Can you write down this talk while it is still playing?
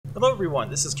Hello everyone,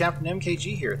 this is Captain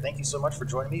MKG here. Thank you so much for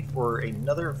joining me for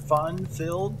another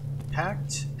fun-filled,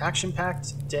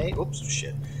 action-packed day. Oops,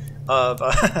 shit. Of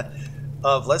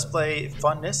of Let's Play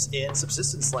funness in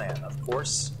Subsistence Land. Of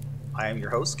course, I am your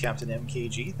host, Captain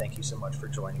MKG. Thank you so much for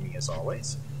joining me as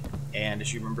always. And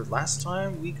as you remembered last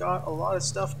time, we got a lot of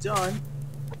stuff done,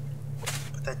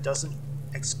 but that doesn't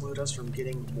exclude us from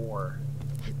getting more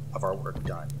of our work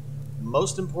done.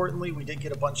 Most importantly, we did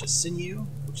get a bunch of sinew,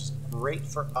 which is great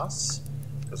for us,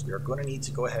 because we are going to need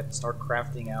to go ahead and start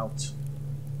crafting out...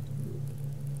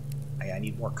 I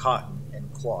need more cotton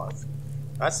and cloth.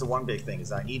 That's the one big thing,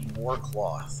 is I need more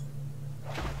cloth.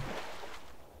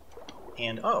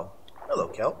 And, oh, hello,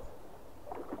 Kelp.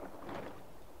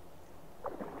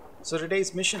 So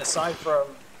today's mission, aside from,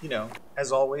 you know,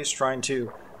 as always, trying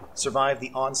to survive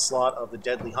the onslaught of the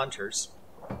deadly hunters,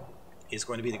 is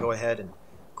going to be to go ahead and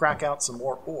crack out some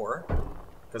more ore,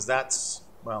 because that's,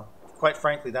 well, quite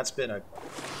frankly, that's been a,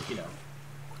 you know,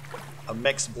 a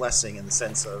mixed blessing in the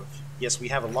sense of, yes, we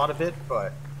have a lot of it,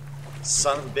 but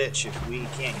son of a bitch if we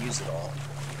can't use it all.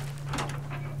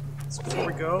 So before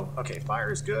we go, okay,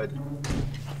 fire is good.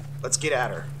 Let's get at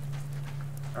her.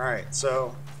 Alright,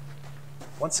 so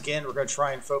once again, we're going to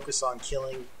try and focus on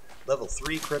killing level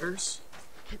 3 critters,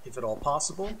 if at all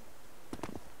possible.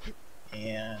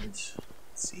 And let's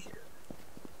see here.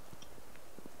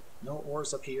 No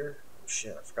ores up here. Oh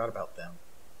shit, I forgot about them.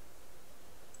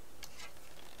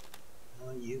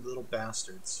 Oh, you little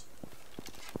bastards.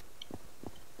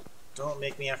 Don't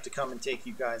make me have to come and take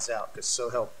you guys out, because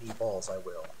so help me balls I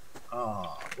will.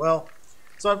 Ah, well,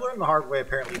 so I've learned the hard way,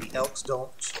 apparently the elks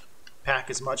don't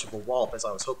pack as much of a wallop as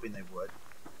I was hoping they would.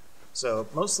 So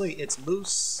mostly it's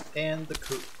moose and the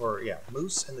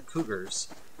moose and the cougars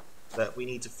that we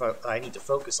need to I need to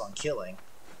focus on killing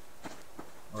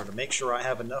in order to make sure I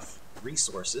have enough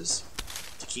resources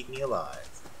to keep me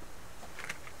alive.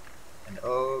 And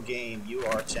oh, game, you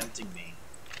are tempting me.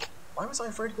 Why was I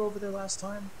afraid to go over there last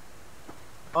time?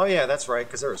 Oh yeah, that's right,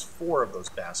 because there was 4 of those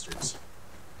bastards.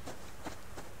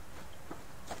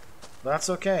 That's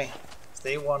okay. If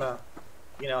they want to,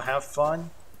 you know, have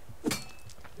fun,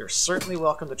 you're certainly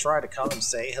welcome to try to come and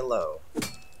say hello.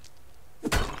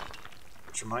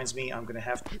 Which reminds me, I'm going to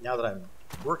have to, now that I'm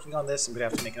working on this, I'm going to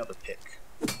have to make another pick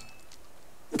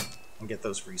and get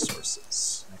those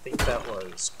resources. I think that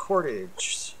was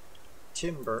cordage,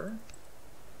 timber,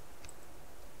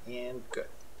 and good.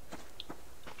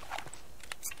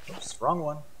 Oops, wrong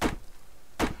one.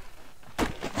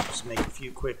 Just make a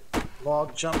few quick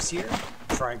log jumps here.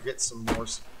 Try and get some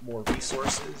more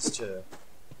resources to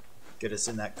get us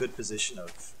in that good position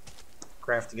of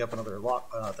crafting up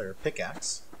another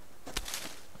pickaxe.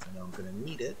 I know I'm going to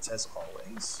need it, as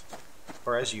always,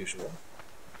 or as usual.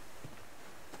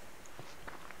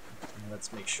 And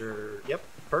let's make sure... Yep,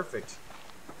 perfect.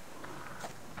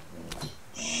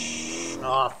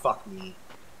 Aw, fuck me.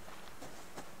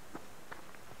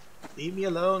 Leave me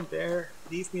alone, bear.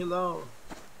 Leave me alone.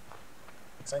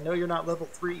 Because I know you're not level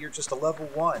 3, you're just a level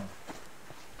 1.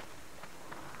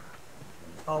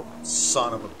 Oh,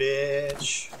 son of a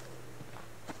bitch.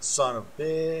 Son of a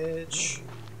bitch.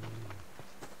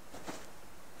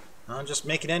 I'm just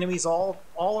making enemies all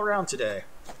around today.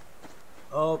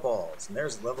 Oh, balls. And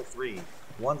there's level 3.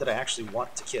 One that I actually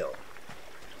want to kill.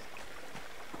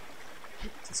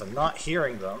 Since I'm not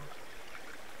hearing them.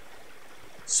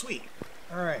 Sweet.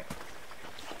 Alright.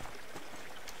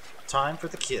 Time for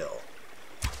the kill.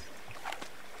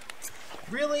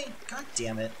 Really? God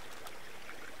damn it.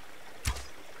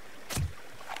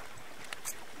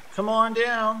 Come on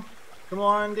down. Come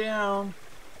on down.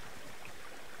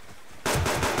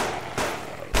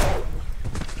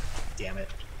 Damn it.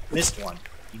 Missed one.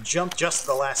 You jumped just at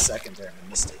the last second there and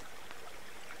missed it.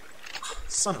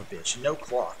 Son of a bitch. No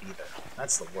cloth either.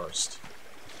 That's the worst.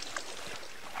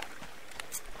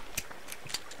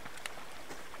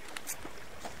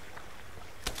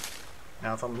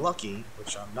 Now if I'm lucky,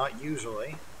 which I'm not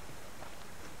usually,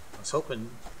 I was hoping...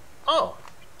 Oh!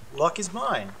 Luck is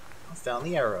mine. I found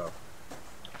the arrow.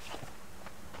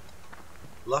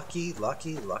 Lucky,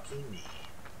 lucky, lucky me.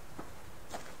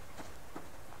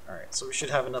 Alright, so we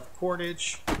should have enough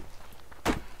cordage.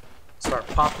 Start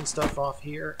popping stuff off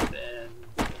here, and then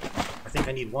I think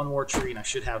I need one more tree, and I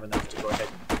should have enough to go ahead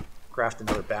and craft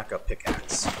another backup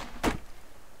pickaxe.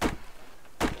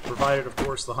 Provided, of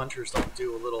course, the hunters don't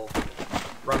do a little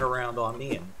run around on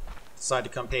me and decide to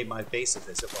come pay my base a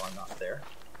visit while I'm not there.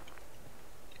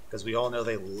 Because we all know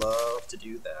they love to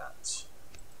do that.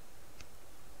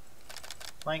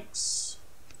 Planks.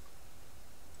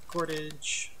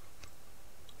 Cordage.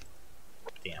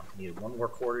 Damn, I needed one more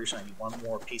cordage and I need one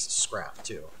more piece of scrap,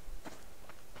 too.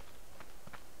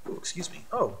 excuse me.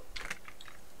 Oh,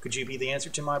 could you be the answer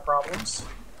to my problems?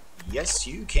 Yes,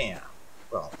 you can.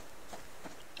 Well,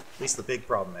 at least the big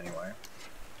problem anyway.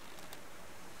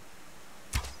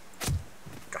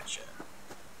 Gotcha.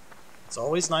 It's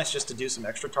always nice just to do some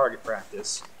extra target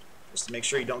practice, just to make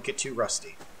sure you don't get too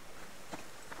rusty.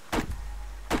 Alright,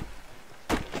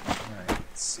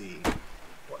 let's see.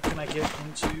 What can I get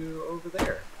into over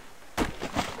there? Let's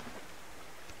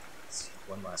see,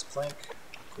 one last plank.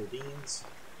 Cool beans.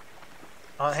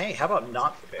 Hey, how about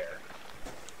not the bear?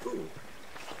 Ooh.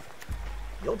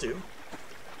 You'll do.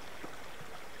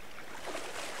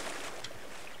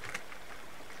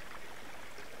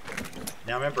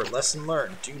 Now remember, lesson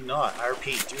learned. Do not, I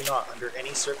repeat, do not, under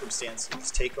any circumstances,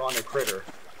 take on a critter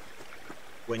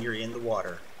when you're in the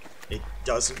water. It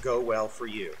doesn't go well for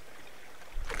you.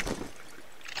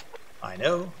 I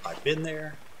know, I've been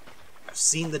there, I've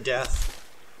seen the death.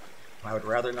 I would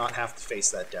rather not have to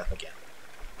face that death again.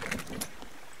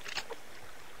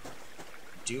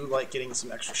 Do like getting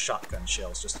some extra shotgun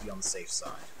shells just to be on the safe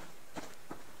side.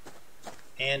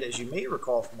 And as you may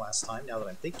recall from last time, now that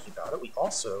I'm thinking about it, I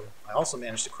also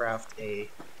managed to craft the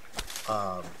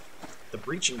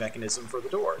breaching mechanism for the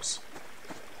doors.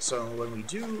 So when we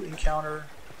do encounter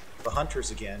the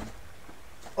hunters again,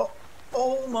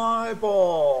 oh my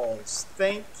balls!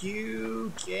 Thank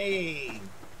you, game.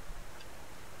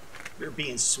 You're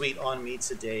being sweet on me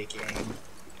today, game.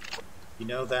 You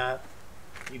know that?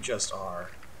 You just are.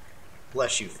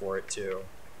 Bless you for it too.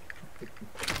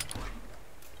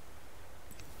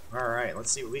 Alright,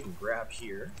 let's see what we can grab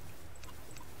here.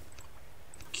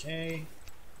 Okay.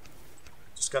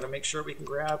 Just gotta make sure we can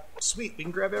grab... Sweet, we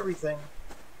can grab everything.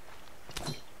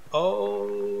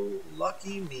 Oh,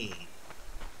 lucky me.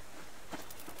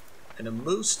 And a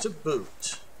moose to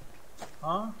boot.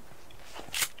 Huh?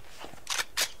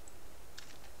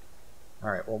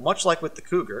 Alright, well, much like with the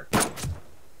cougar...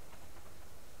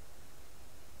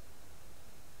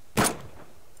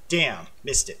 Damn,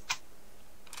 missed it.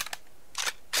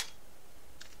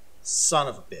 Son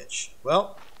of a bitch.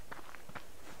 Well,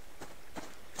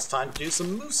 it's time to do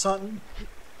some moose hunting.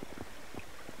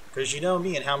 Because you know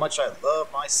me and how much I love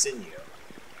my sinew.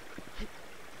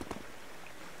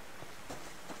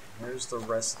 Here's the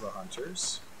rest of the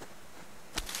hunters.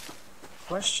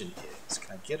 Question is,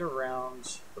 can I get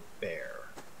around the bear?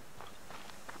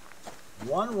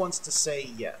 One wants to say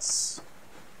yes.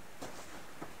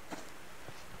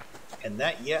 And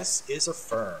that yes is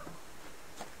affirm.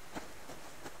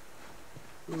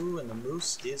 Ooh, and the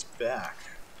moose is back.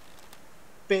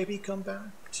 Baby, come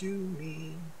back to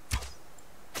me.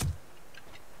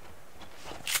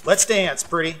 Let's dance,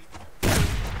 pretty.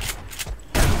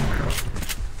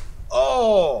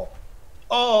 Oh!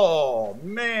 Oh,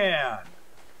 man!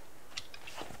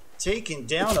 Taking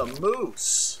down a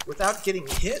moose without getting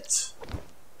hit?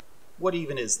 What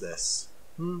even is this?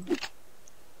 Oh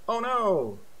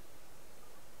no!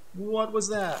 What was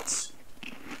that?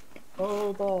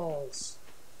 Oh, balls.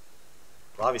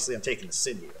 Well, obviously I'm taking the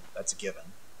sinew. That's a given.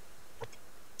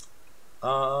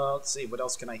 Let's see, what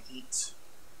else can I eat?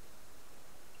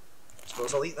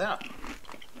 Suppose I'll eat that.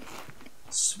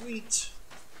 Sweet.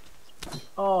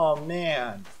 Oh,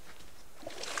 man.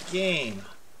 Game,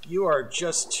 you are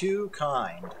just too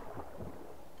kind.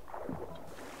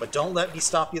 But don't let me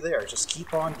stop you there. Just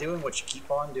keep on doing what you keep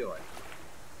on doing.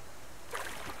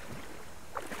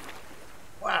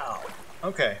 Wow.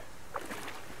 Okay.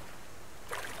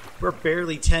 We're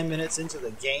barely 10 minutes into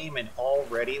the game and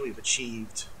already we've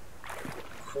achieved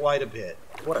quite a bit.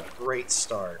 What a great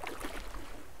start.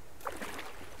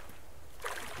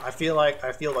 I feel like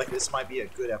this might be a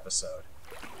good episode.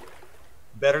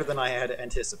 Better than I had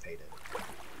anticipated.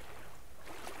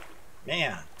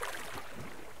 Man.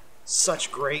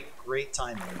 Such great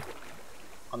timing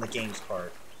on the game's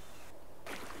part.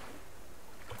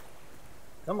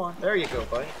 Come on, there you go,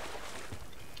 buddy.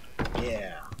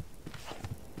 Yeah.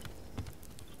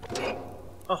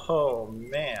 Oh,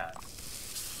 man.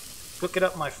 Cook it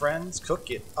up, my friends. Cook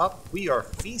it up. We are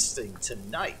feasting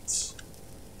tonight.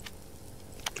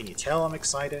 Can you tell I'm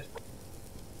excited?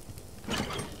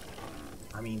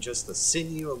 I mean, just the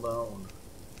sinew alone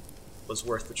was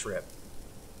worth the trip.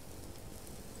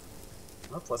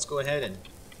 Well, let's go ahead and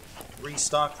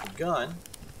restock the gun.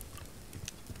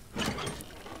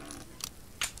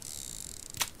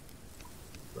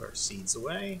 Put our seeds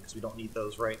away, because we don't need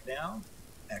those right now.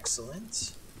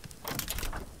 Excellent.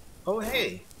 Oh,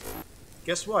 hey!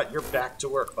 Guess what? You're back to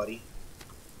work, buddy.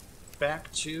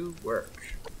 Back to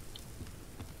work.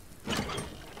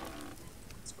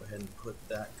 Let's go ahead and put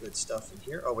that good stuff in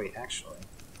here. Oh, wait, actually,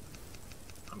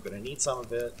 I'm going to need some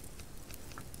of it.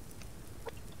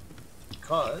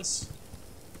 because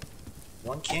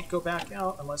one can't go back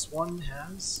out unless one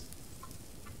has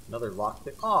another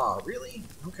lockpick. Aw, really?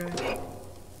 Okay.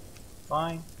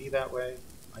 Fine, be that way.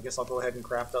 I guess I'll go ahead and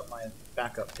craft up my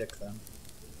backup pick then.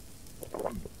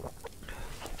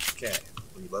 Okay,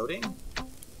 reloading.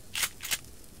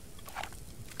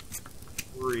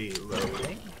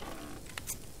 Reloading.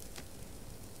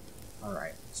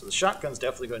 Alright, so the shotgun's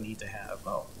definitely going to need to have...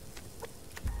 Oh.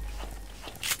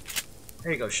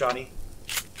 There you go, Shotty.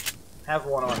 Have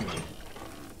one on me.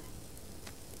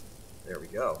 There we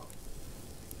go.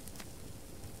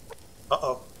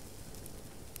 Uh-oh.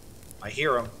 I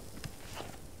hear him.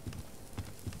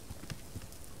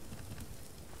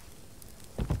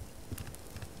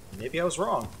 Maybe I was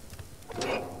wrong.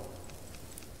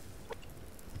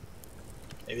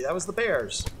 Maybe that was the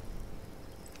bears.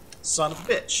 Son of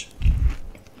a bitch.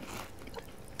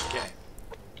 Okay.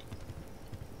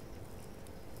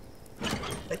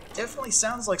 It definitely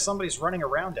sounds like somebody's running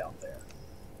around out there.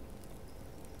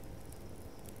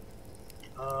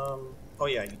 Oh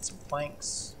yeah, I need some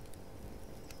planks.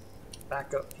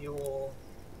 Backup fuel.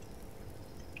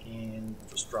 And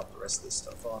just drop the rest of this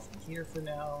stuff off in here for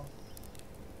now.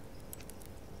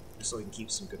 Just so we can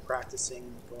keep some good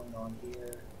practicing going on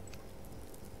here.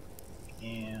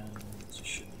 And it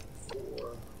should be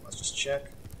 4. Let's just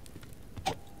check.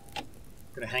 I'm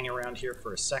gonna hang around here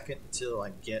for a second until I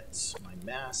get my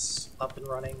mass up and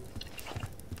running.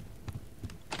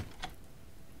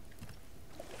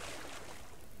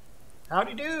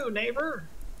 Howdy do, neighbor!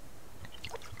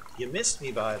 You missed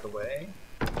me, by the way.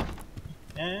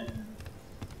 And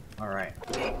alright.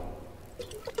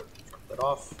 Drop that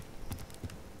off.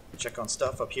 Check on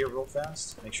stuff up here real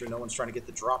fast. Make sure no one's trying to get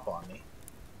the drop on me.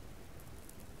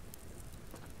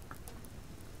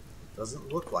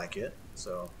 Doesn't look like it,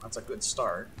 so that's a good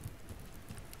start.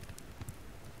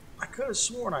 I could have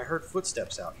sworn I heard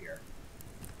footsteps out here.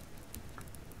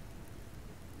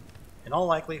 In all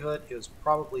likelihood, it was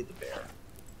probably the bear.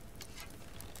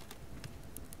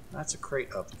 That's a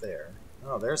crate up there.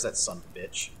 Oh, there's that son of a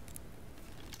bitch.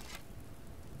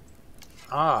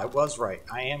 Ah, I was right.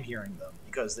 I am hearing them,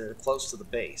 because they're close to the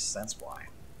base. That's why.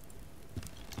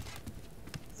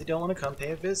 They don't want to come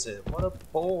pay a visit. What a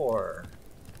bore.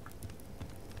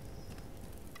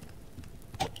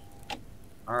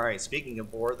 Alright, speaking of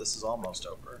bore, this is almost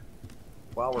over.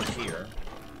 While we're here,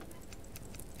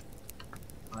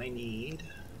 I need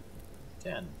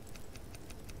 10.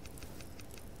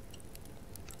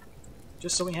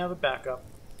 Just so we have a backup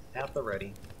at the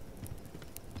ready.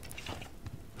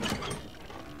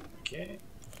 Okay,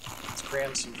 let's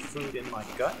cram some food in my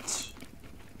gut.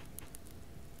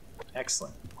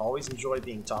 Excellent. Always enjoy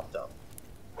being topped up.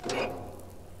 Take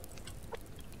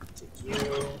you.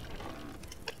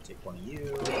 Take one of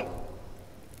you.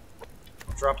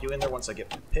 I'll drop you in there once I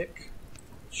get my pick.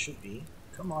 Should be.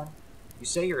 Come on. You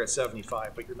say you're at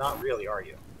 75, but you're not really, are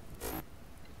you?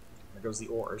 There goes the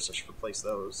ores. I should replace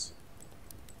those.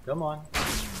 Come on.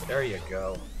 There you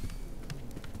go.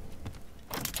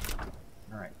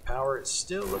 Alright, power is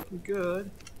still looking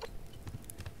good.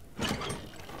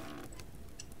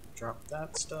 Drop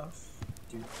that stuff.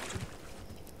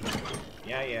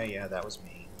 Yeah, that was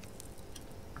me.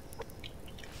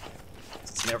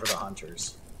 It's never the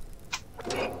hunters.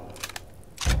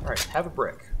 Alright, have a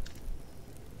brick.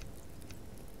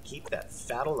 Keep that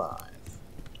fat alive.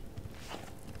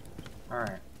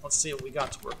 Alright, let's see what we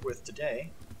got to work with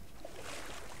today.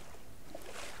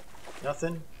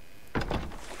 Nothing.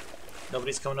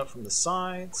 Nobody's coming up from the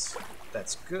sides.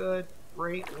 That's good.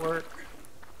 Great work.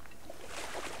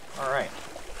 Alright.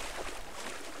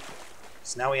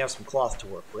 So now we have some cloth to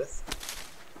work with.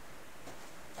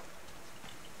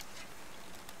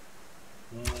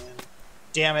 And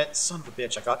damn it, son of a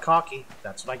bitch, I got cocky.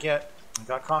 That's what I get. I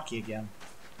got cocky again.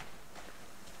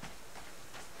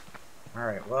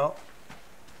 Alright, well.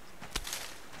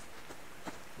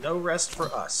 No rest for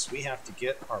us. We have to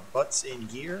get our butts in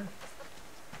gear.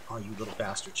 Oh, you little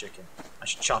bastard chicken. I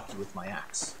should chop you with my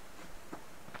axe.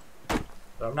 But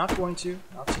I'm not going to.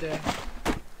 Not today.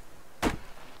 We're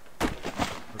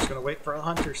just going to wait for our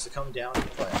hunters to come down and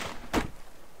play.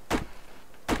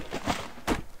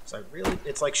 So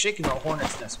it's like shaking a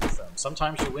hornet's nest with them.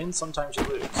 Sometimes you win, sometimes you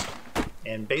lose.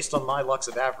 And based on my lucks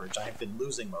of average, I have been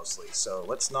losing mostly. So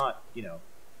let's not,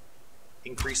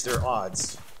 increase their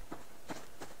odds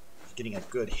of getting a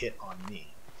good hit on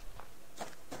me.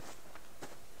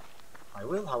 I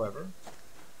will, however,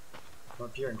 come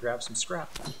up here and grab some scrap,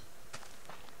 and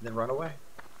then run away.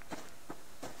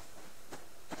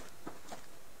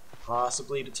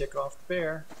 Possibly to tick off the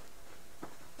bear.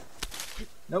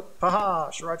 Nope,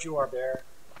 haha, sure you are, bear.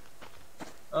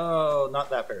 Oh, not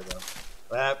that bear, though.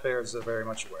 That bear's very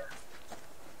much aware.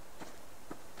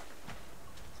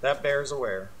 That bear's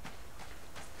aware.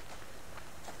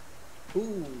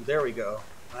 Ooh, there we go.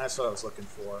 That's what I was looking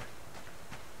for.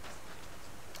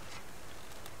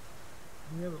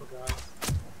 Here, little guy.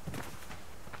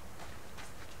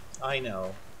 I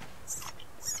know.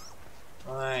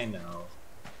 I know.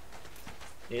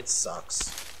 It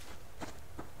sucks.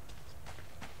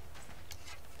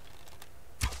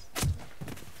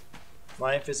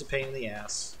 Life is a pain in the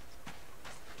ass.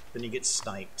 Then you get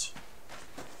sniped.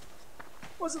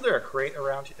 Wasn't there a crate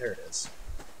around here? There it is.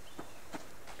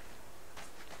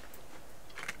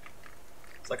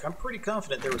 It's like I'm pretty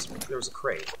confident there was a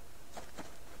crate.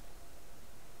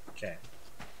 Okay.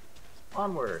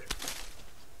 Onward.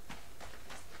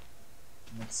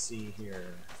 Let's see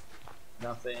here.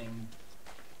 Nothing.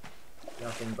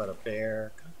 Nothing but a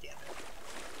bear. God damn it.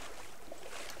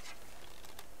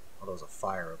 Oh, there's a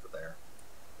fire over there.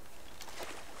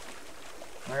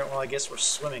 Alright, well I guess we're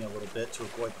swimming a little bit to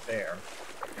avoid the bear.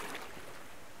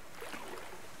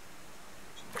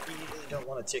 I really don't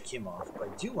want to tick him off, but I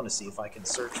do want to see if I can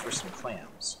search for some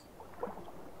clams.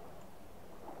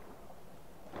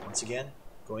 Once again,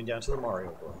 going down to the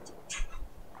Mario world.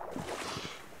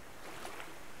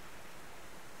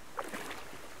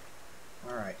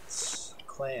 Alright.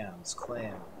 Clams,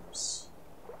 clams.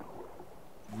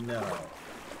 No.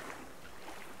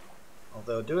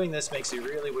 Although doing this makes me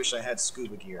really wish I had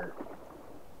scuba gear.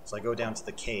 So I go down to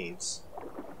the caves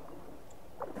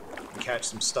and catch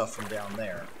some stuff from down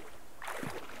there.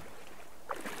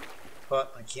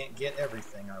 But I can't get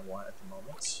everything I want at the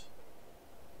moment.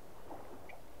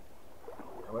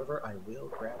 However, I will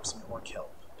grab some more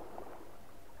kelp.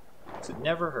 Because it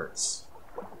never hurts.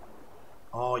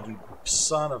 Oh, you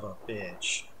son of a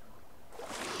bitch.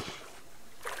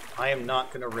 I am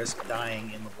not going to risk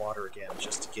dying in the water again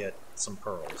just to get some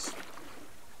pearls.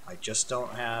 I just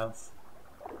don't have...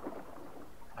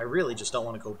 I really just don't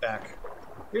want to go back.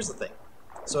 Here's the thing.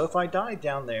 So if I die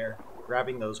down there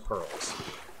grabbing those pearls,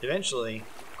 eventually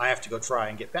I have to go try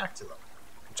and get back to them.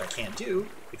 Which I can't do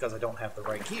because I don't have the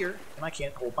right gear and I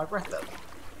can't hold my breath out.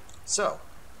 So...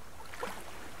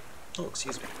 Oh,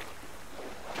 excuse me.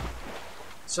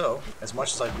 So, as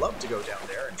much as I'd love to go down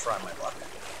there and try my luck,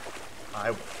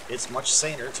 it's much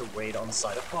saner to wait on the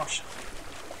side of caution.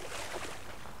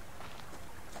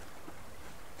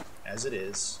 As it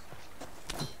is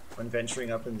when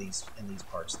venturing up in these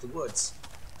parts of the woods.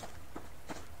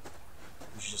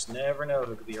 You just never know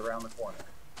who could be around the corner.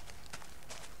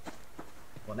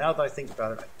 Well, now that I think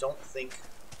about it, I don't think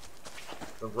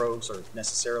the rogues are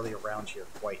necessarily around here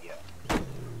quite yet.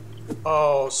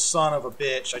 Oh, son of a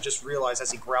bitch. I just realized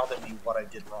as he growled at me what I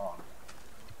did wrong.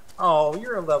 Oh,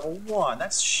 you're a level 1.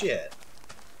 That's shit.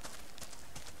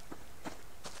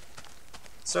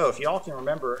 So, if y'all can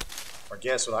remember or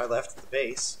guess what I left at the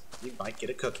base, you might get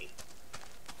a cookie.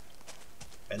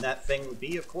 And that thing would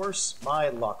be, of course, my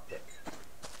lockpick.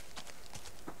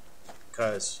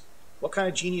 Because, what kind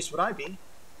of genius would I be?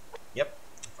 Yep,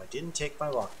 if I didn't take my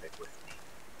lockpick with me.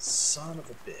 Son of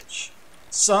a bitch.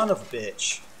 Son of a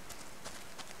bitch.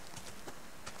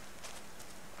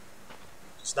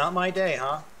 It's not my day,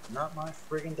 huh? Not my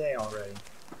friggin' day already.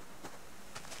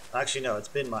 Actually, no, it's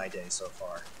been my day so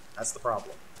far. That's the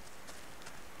problem.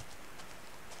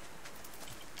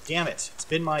 Damn it, it's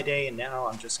been my day and now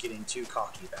I'm just getting too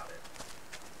cocky about it.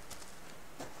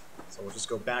 So we'll just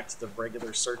go back to the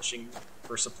regular searching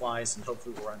for supplies and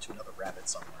hopefully we'll run into another rabbit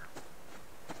somewhere.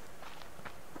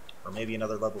 Or maybe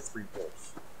another level 3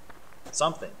 wolf.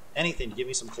 Something. Anything to give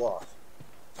me some cloth.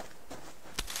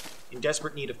 In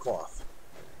desperate need of cloth.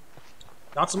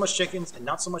 Not so much chickens, and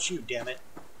not so much you, damn it.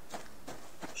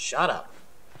 Shut up,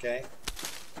 okay?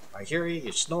 I hear you,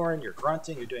 you're snoring, you're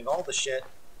grunting, you're doing all the shit,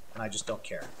 and I just don't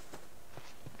care.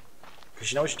 Because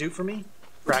you know what you do for me?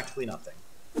 Practically nothing.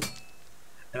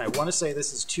 And I want to say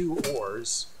this is 2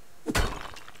 ores.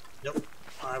 Nope,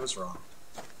 I was wrong.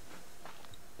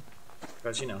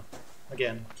 Because, you know,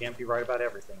 again, can't be right about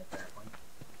everything, apparently.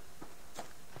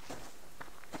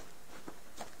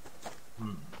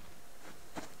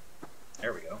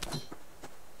 There we go.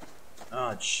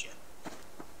 Oh, shit.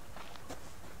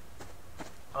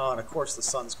 Oh, and of course the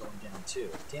sun's going down,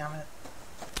 too. Damn it.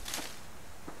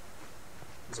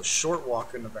 It was a short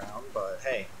walk in the round, but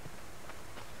hey.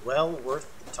 Well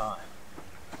worth the time.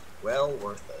 Well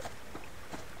worth it.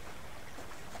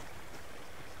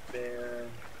 Bear.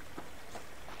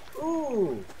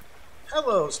 Ooh!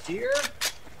 Hello, dear!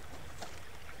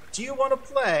 Do you want to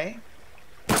play?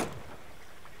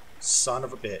 Son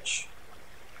of a bitch.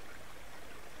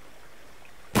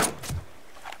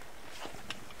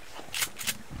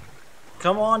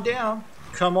 Come on down.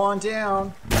 Come on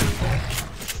down.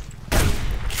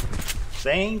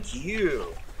 Thank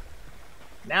you.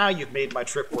 Now you've made my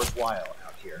trip worthwhile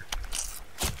out here.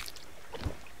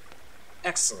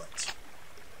 Excellent.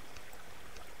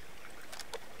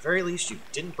 At the very least, you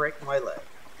didn't break my leg.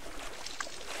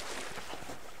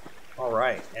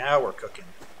 Alright, now we're cooking.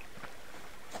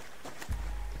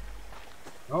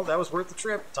 Well, that was worth the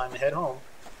trip. Time to head home.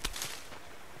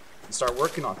 And start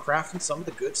working on crafting some of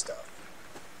the good stuff.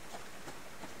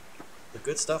 The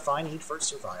good stuff I need for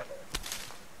survival.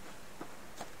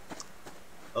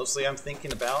 Mostly I'm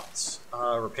thinking about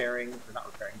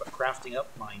crafting up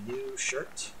my new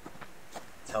shirt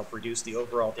to help reduce the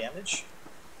overall damage.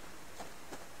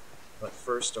 But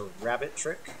first, a rabbit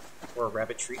trick, or a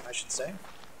rabbit treat, I should say.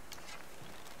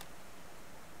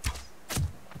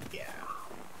 Yeah.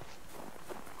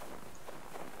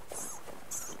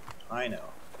 I know.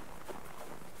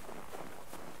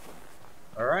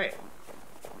 Alright.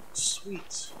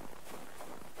 Sweet.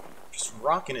 Just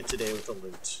rocking it today with the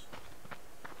loot.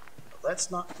 But let's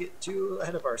not get too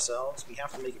ahead of ourselves. We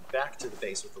have to make it back to the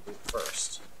base with the loot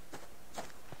first,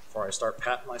 before I start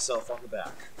patting myself on the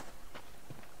back.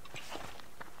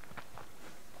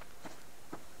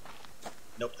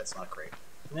 Nope, that's not great.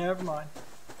 Never mind.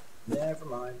 Never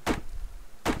mind.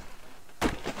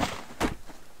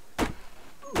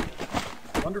 Ooh,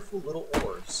 wonderful little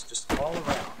ores, just all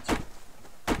around.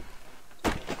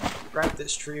 We'll grab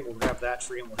this tree, we'll grab that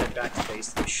tree, and we'll head back to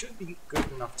base. It should be good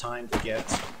enough time to get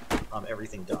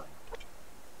everything done.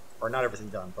 Or not everything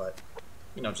done, but,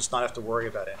 you know, just not have to worry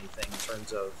about anything in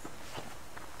terms of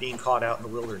being caught out in the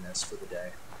wilderness for the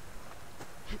day.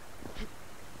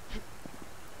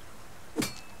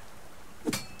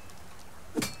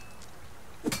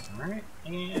 Alright,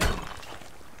 and...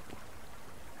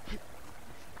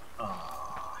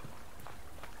 I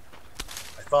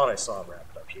thought I saw a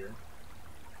rabbit up here.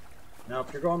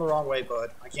 Nope, you're going the wrong way,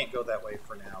 bud. I can't go that way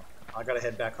for now. I gotta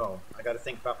head back home. I gotta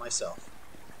think about myself.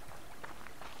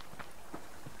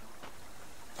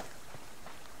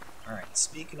 Alright,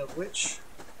 speaking of which,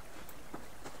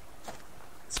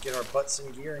 let's get our butts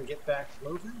in gear and get back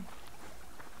moving.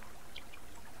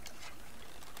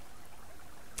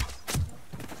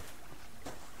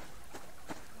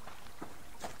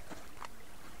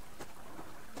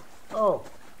 Oh,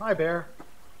 hi bear.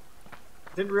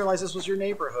 Didn't realize this was your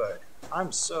neighborhood.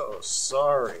 I'm so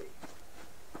sorry.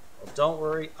 Well, don't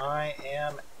worry, I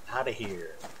am out of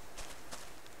here.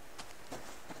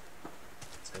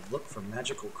 So look for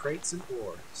magical crates and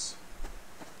ores,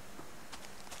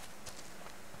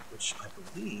 which I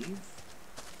believe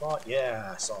thought,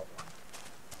 yeah, I saw one.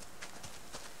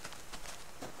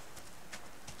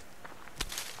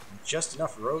 And just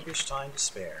enough roguish time to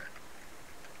spare.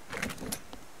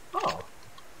 Oh,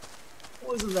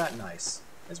 well, isn't that nice?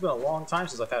 It's been a long time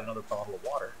since I've had another bottle of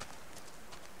water.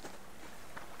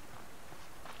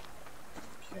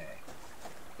 Okay.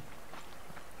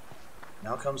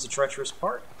 Now comes the treacherous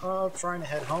part of trying to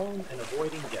head home and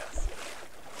avoiding death.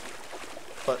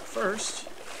 But first,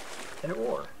 an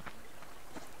ore.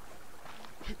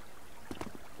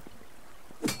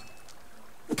 I've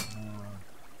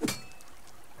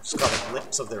just got a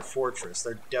glimpse of their fortress.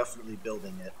 They're definitely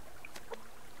building it.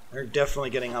 They're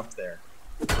definitely getting up there.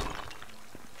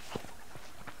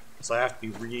 So I have to be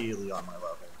really on my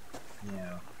level.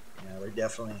 Yeah, they're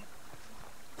definitely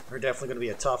going to be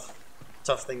a tough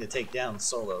thing to take down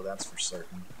solo, that's for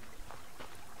certain.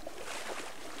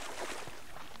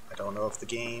 I don't know if the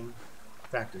game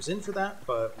factors in for that,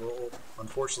 but we'll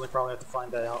unfortunately probably have to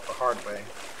find that out the hard way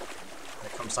when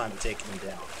it comes time to taking them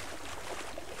down.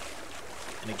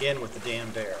 And again with the damn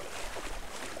bear.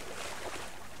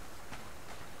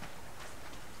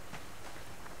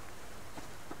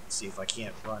 See if I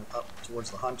can't run up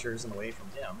towards the hunters and away from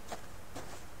him.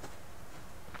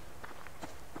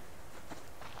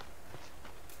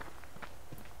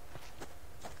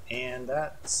 And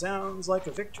that sounds like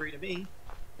a victory to me.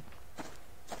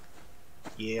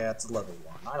 Yeah, it's a level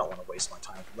 1. I don't want to waste my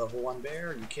time with level 1 bear.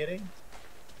 Are you kidding?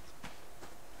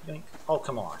 Oh,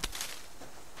 come on.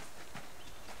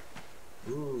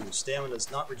 Ooh, stamina's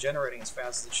not regenerating as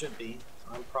fast as it should be.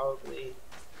 I'm probably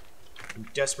in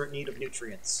desperate need of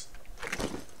nutrients.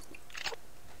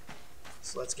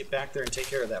 So let's get back there and take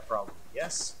care of that problem.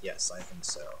 Yes? Yes, I think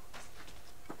so.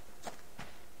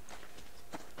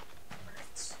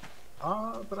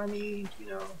 Alright. But I mean, you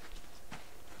know,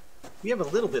 we have a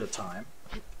little bit of time.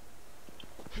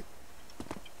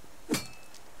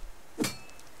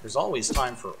 There's always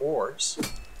time for ores.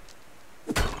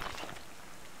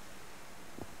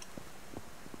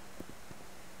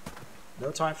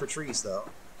 No time for trees, though.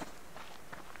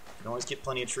 can always get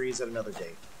plenty of trees at another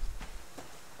date.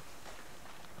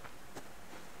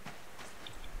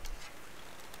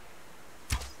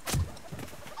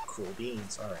 Cool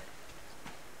beans, alright.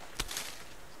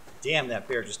 Damn, that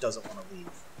bear just doesn't want to leave.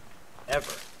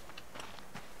 Ever.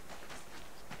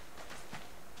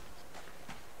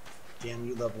 Damn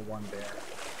you, level 1 bear.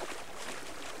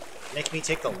 Make me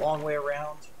take the long way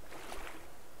around.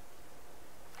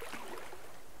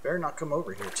 Better not come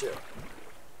over here, too.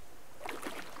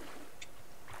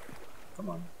 Come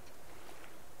on.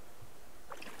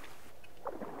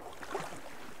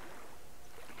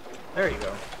 There you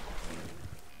go.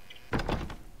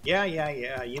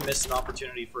 Yeah, you missed an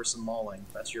opportunity for some mauling.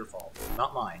 That's your fault,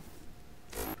 not mine.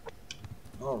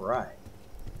 Alright.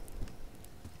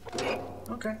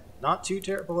 Okay, not too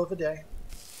terrible of a day.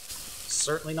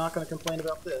 Certainly not going to complain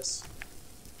about this.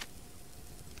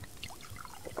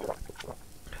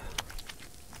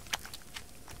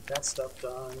 That stuff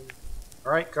done.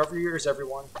 Alright, cover your ears,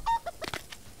 everyone.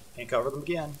 Can't cover them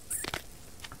again.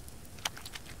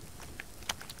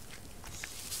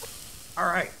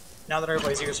 Alright, now that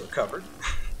everybody's ears are covered,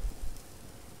 let's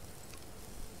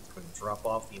go ahead and drop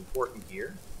off the important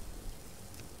gear.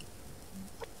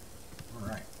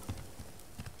 Alright.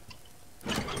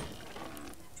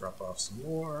 Drop off some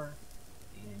more.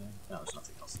 And no, there's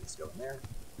nothing else that needs to go in there.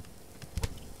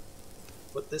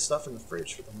 Put this stuff in the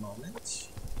fridge for the moment.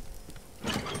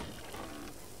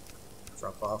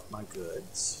 Drop off my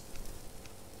goods.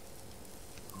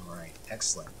 Alright,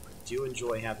 excellent. I do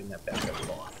enjoy having that backup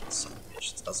cloth. Son of a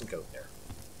bitch, it doesn't go there.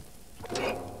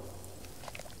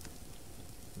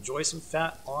 Enjoy some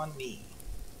fat on me.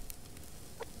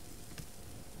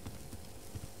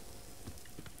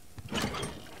 I don't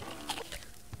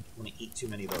want to eat too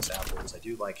many of those apples. I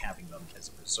do like having them as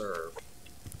a preserve,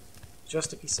 just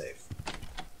to be safe.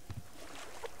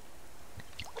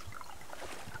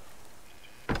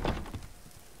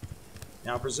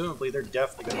 Now, presumably, they're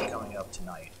definitely going to be coming up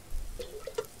tonight.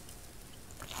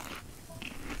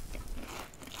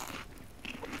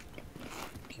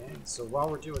 Okay, so while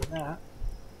we're doing that,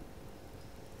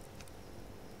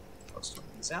 let's throw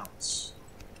these out.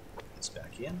 Put this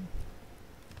back in.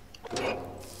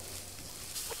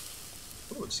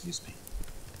 Oh, excuse me.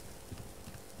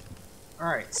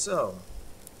 Alright, so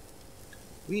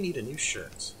we need a new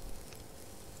shirt.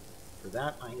 For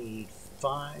that, I need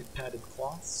 5 padded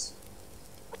cloths.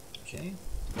 Okay.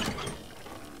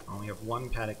 I only have 1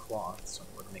 padded cloth, so in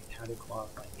order to make padded cloth,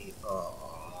 I need.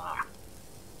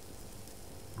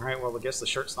 Alright, well, I guess the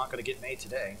shirt's not going to get made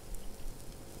today.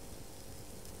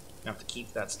 I have to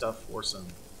keep that stuff for some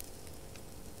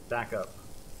backup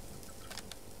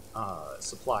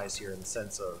supplies here in the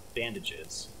sense of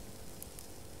bandages.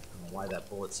 I don't know why that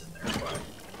bullet's in there, but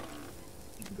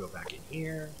you can go back in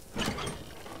here.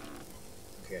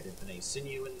 Okay, I didn't put any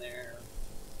sinew in there.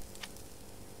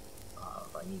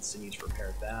 If I need sinew to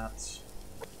repair that.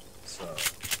 So,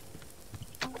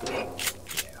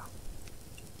 yeah.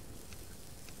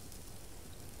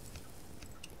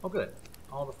 Oh, good.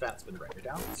 All the fat's been rendered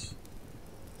out.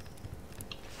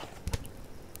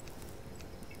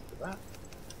 For that.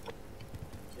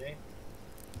 Okay.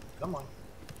 Come on.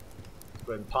 Let's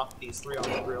go ahead and pop these 3 on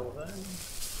the grill then.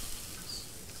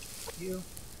 You.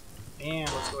 And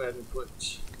let's go ahead and put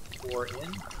 4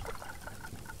 in.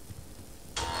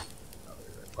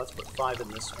 Let's put 5 in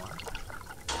this one.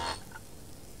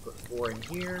 Put 4 in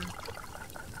here.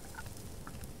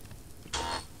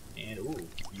 And, ooh,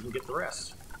 you can get the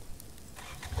rest.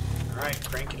 Alright,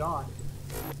 crank it on.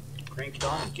 Crank it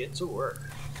on and get to work.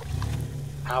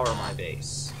 Power my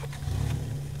base.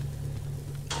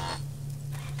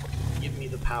 Give me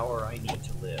the power I need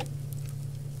to live.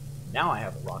 Now I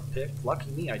have a lockpick. Lucky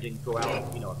me, I didn't go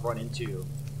out, and run into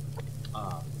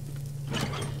a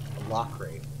lock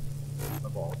crate.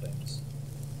 Of all things.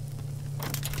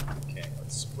 Okay,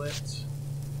 let's split.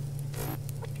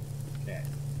 Okay.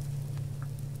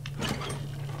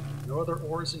 No other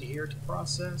ores in here to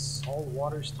process. All the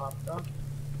water's topped up.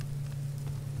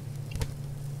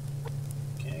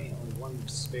 Okay, only 1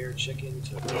 spare chicken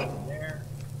to put in there.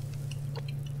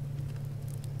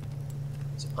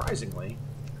 Surprisingly,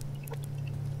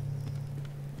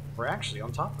 we're actually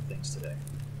on top of things today.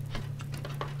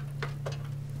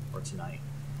 Or tonight.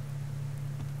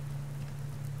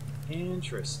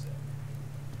 Interesting.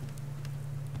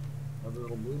 Another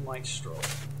little moonlight stroll.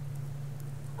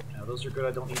 Now those are good.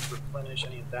 I don't need to replenish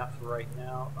any of that for right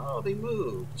now. Oh, they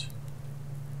moved.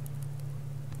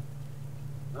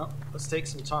 Well, let's take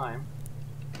some time.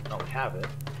 While we have it.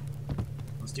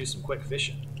 Let's do some quick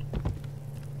fishing.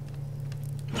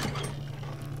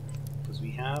 Because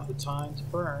we have the time to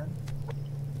burn.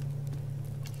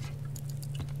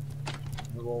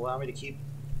 It will allow me to keep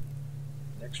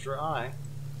an extra eye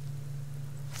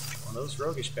on those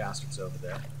roguish bastards over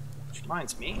there. Which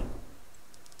reminds me,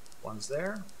 one's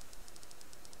there.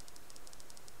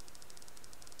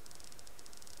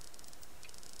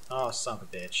 Oh, son of a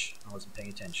bitch. I wasn't paying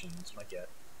attention. That's what I get.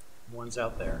 One's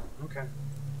out there. Okay.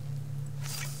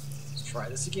 Let's try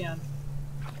this again.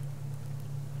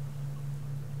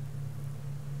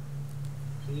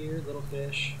 Here, little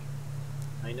fish.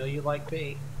 I know you like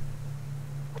bait.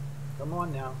 Come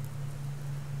on now.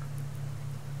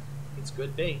 It's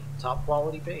good bait. Top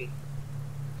quality bait.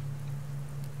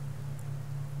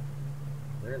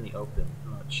 They're in the open.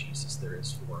 Oh, Jesus, there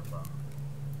is 4 of them.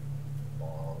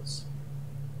 Balls.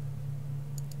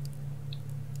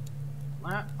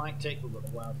 That might take a little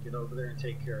while to get over there and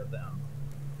take care of them.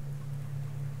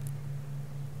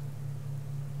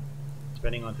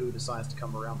 Depending on who decides to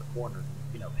come around the corner,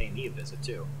 you know, pay me a visit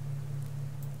too.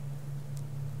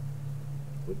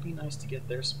 Would be nice to get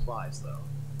their supplies though.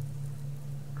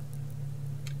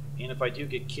 And if I do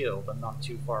get killed, I'm not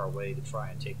too far away to try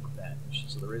and take revenge,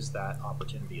 so there is that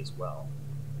opportunity as well.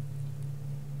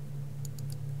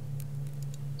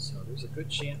 So there's a good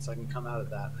chance I can come out of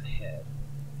that ahead.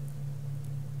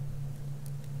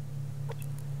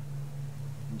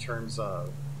 In terms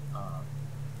of,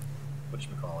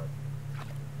 whatchamacallit,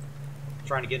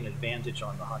 trying to get an advantage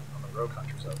on the rogue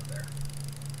hunters over there.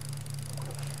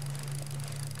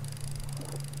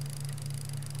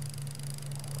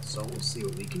 So we'll see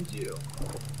what we can do.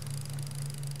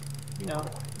 You know,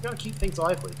 you gotta keep things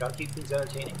lively, gotta keep things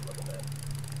entertaining a little bit.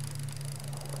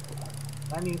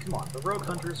 I mean, come on, the rogue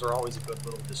hunters are always a good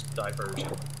little just diversion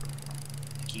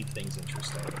to keep things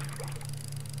interesting.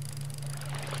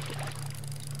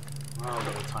 Oh,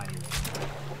 little tiny one.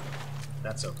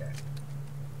 That's okay.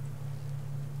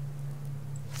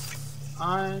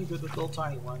 I'm good with little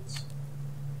tiny ones.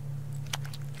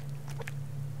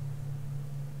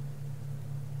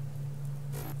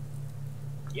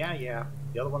 Yeah.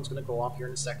 The other one's gonna go off here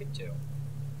in a second, too.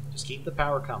 Just keep the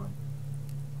power coming.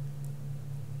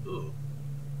 Ooh.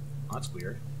 That's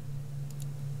weird.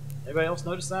 Anybody else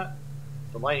notice that?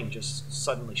 The lighting just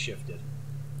suddenly shifted.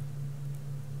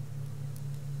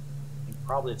 I think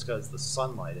probably it's because the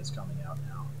sunlight is coming out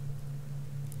now.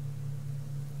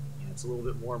 And it's a little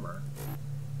bit warmer.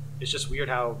 It's just weird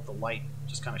how the light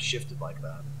just kind of shifted like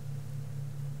that.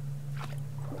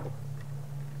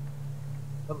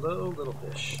 Hello, little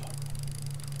fish.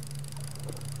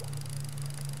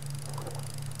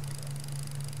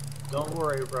 Don't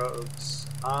worry, rogues.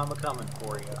 I'm a-coming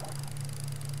for you.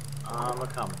 I'm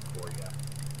a-coming for you.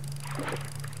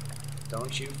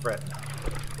 Don't you fret now.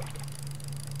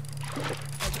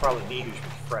 It's probably me who should be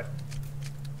fretting.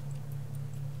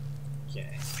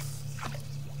 Okay.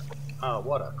 Oh,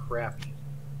 what a crappy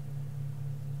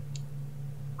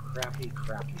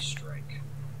strike.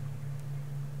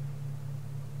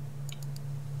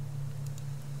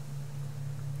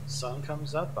 Sun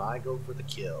comes up, I go for the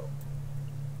kill.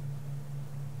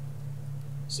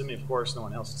 Assuming, of course, no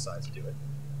one else decides to do it.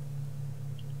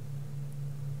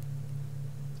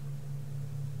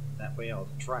 That way I'll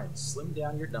try and slim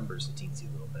down your numbers a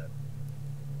teensy little bit.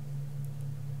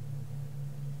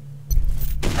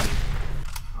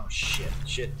 Oh,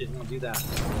 shit, didn't want to do that.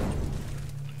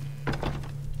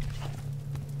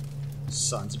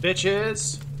 Sons of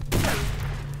bitches!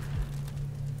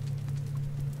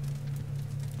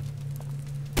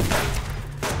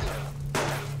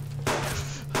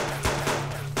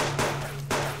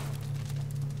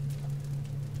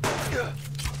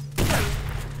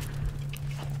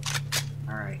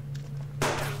 Alright.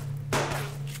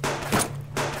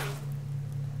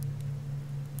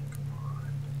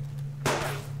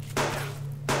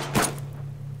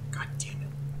 God damn it.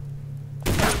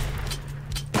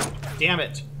 Damn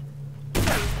it.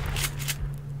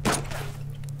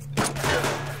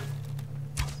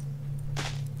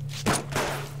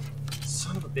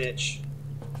 Son of a bitch.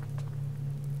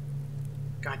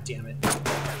 God damn it.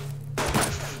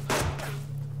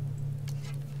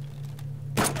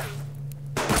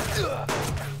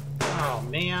 Oh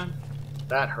man,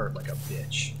 that hurt like a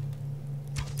bitch.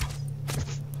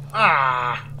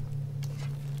 Ah!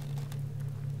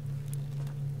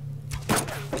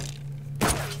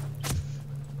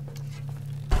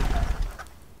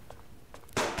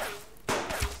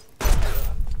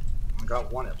 I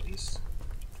got one at least.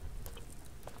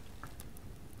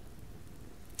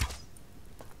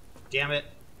 Damn it.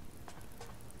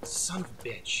 Son of a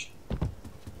bitch.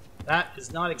 That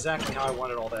is not exactly how I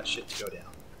wanted all that shit to go down.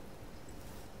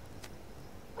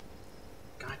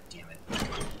 God damn it.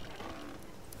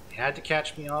 They had to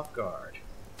catch me off guard.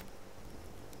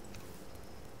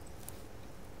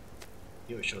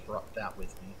 Knew I should have brought that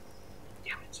with me.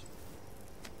 Damn it.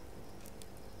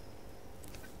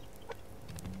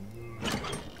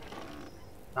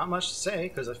 Not much to say,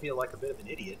 because I feel like a bit of an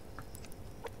idiot.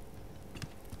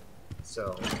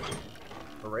 So,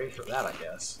 hooray for that, I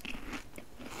guess.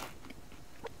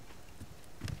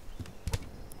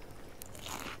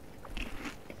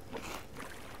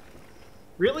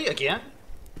 Really? Again?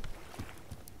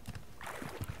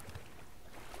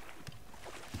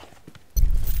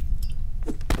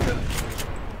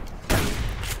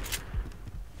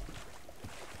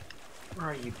 Where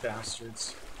are you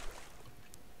bastards?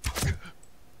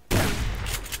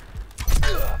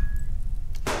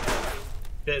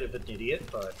 Bit of an idiot,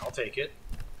 but I'll take it.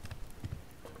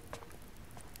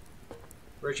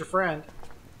 Where's your friend?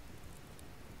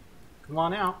 Come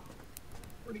on out.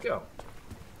 Where'd he go?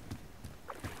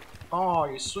 Oh,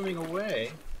 you're swimming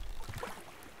away.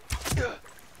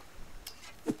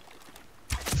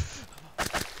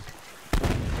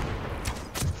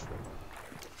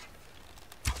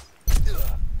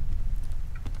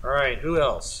 Alright, who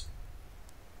else?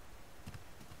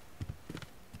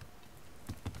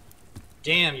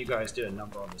 Damn, you guys did a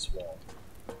number on this wall.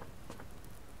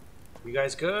 You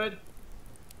guys good?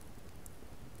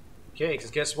 Okay,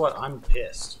 because guess what? I'm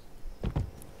pissed.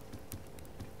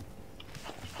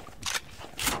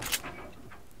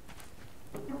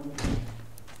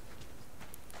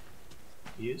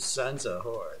 You sons of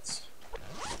whores.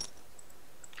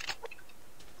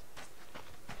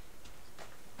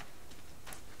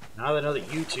 Now that I know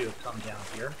that you two have come down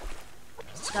here,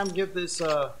 let's kind of give this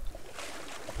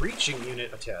breaching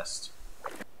unit a test.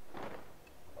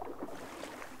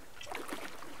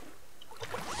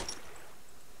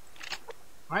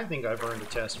 I think I've earned a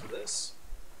test for this.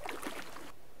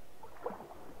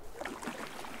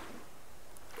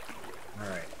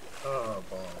 Alright. Oh,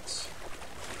 balls.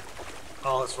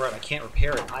 Oh, that's right, I can't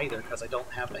repair it either because I don't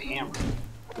have the hammer.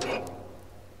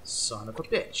 Son of a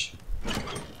bitch.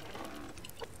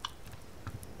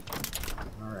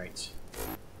 Alright.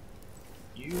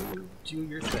 You do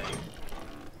your thing.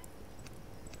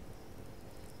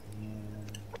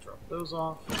 And drop those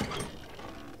off.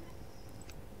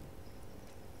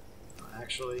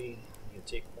 Actually, I'm gonna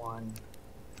take one.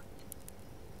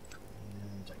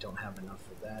 And I don't have enough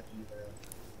for that either.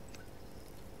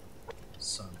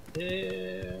 Son of a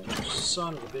bitch.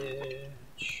 Son of a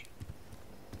bitch.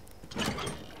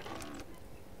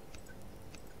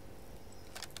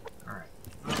 Alright.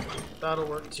 Well, that'll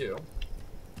work too.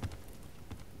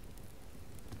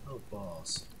 Oh,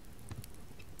 balls.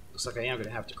 Looks like I am going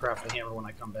to have to craft the hammer when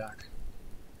I come back.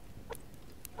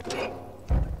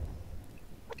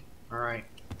 Alright.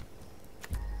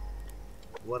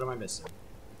 What am I missing?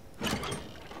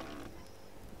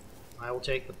 I will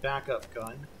take the backup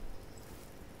gun.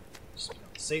 Just be on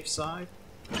the safe side.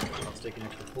 Let's take an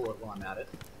extra bullet while I'm at it.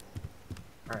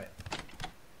 Alright.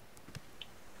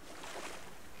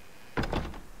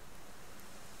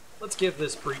 Let's give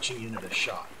this breaching unit a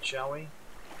shot, shall we?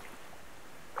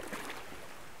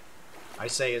 I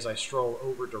say as I stroll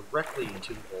over directly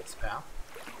into the bolt's path.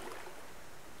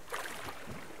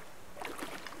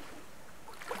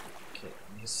 Okay,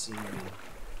 let me see.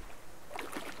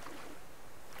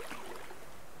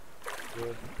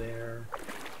 Good there.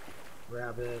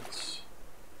 Rabbit.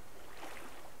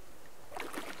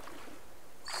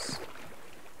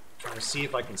 Trying to see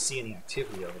if I can see any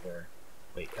activity over there.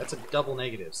 Wait, that's a double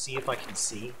negative. See if I can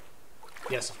see?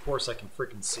 Yes, of course I can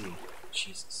frickin' see.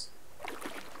 Jesus.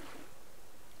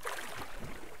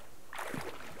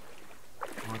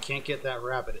 Well, I can't get that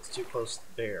rabbit. It's too close to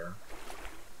the bear.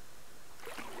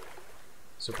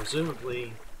 So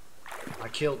presumably, I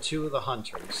killed 2 of the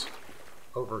hunters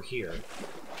over here.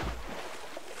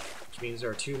 Which means there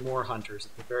are 2 more hunters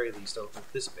at the very least over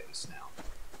at this base now.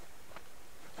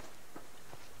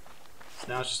 So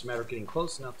now it's just a matter of getting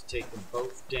close enough to take them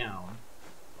both down.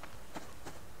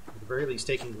 At the very least,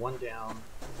 taking one down.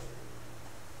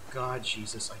 God,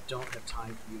 Jesus, I don't have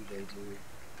time for you today, dude.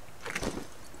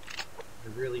 I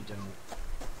really don't.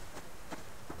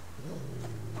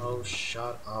 Oh,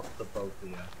 shut up, the both of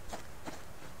you.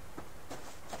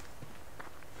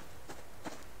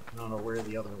 I don't know where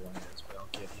the other one is, but I'll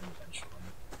get him eventually.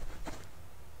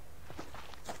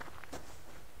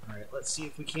 Alright, let's see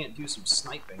if we can't do some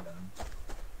sniping then.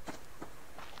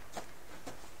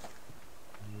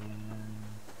 And...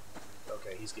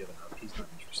 okay, he's given up. He's not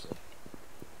interested.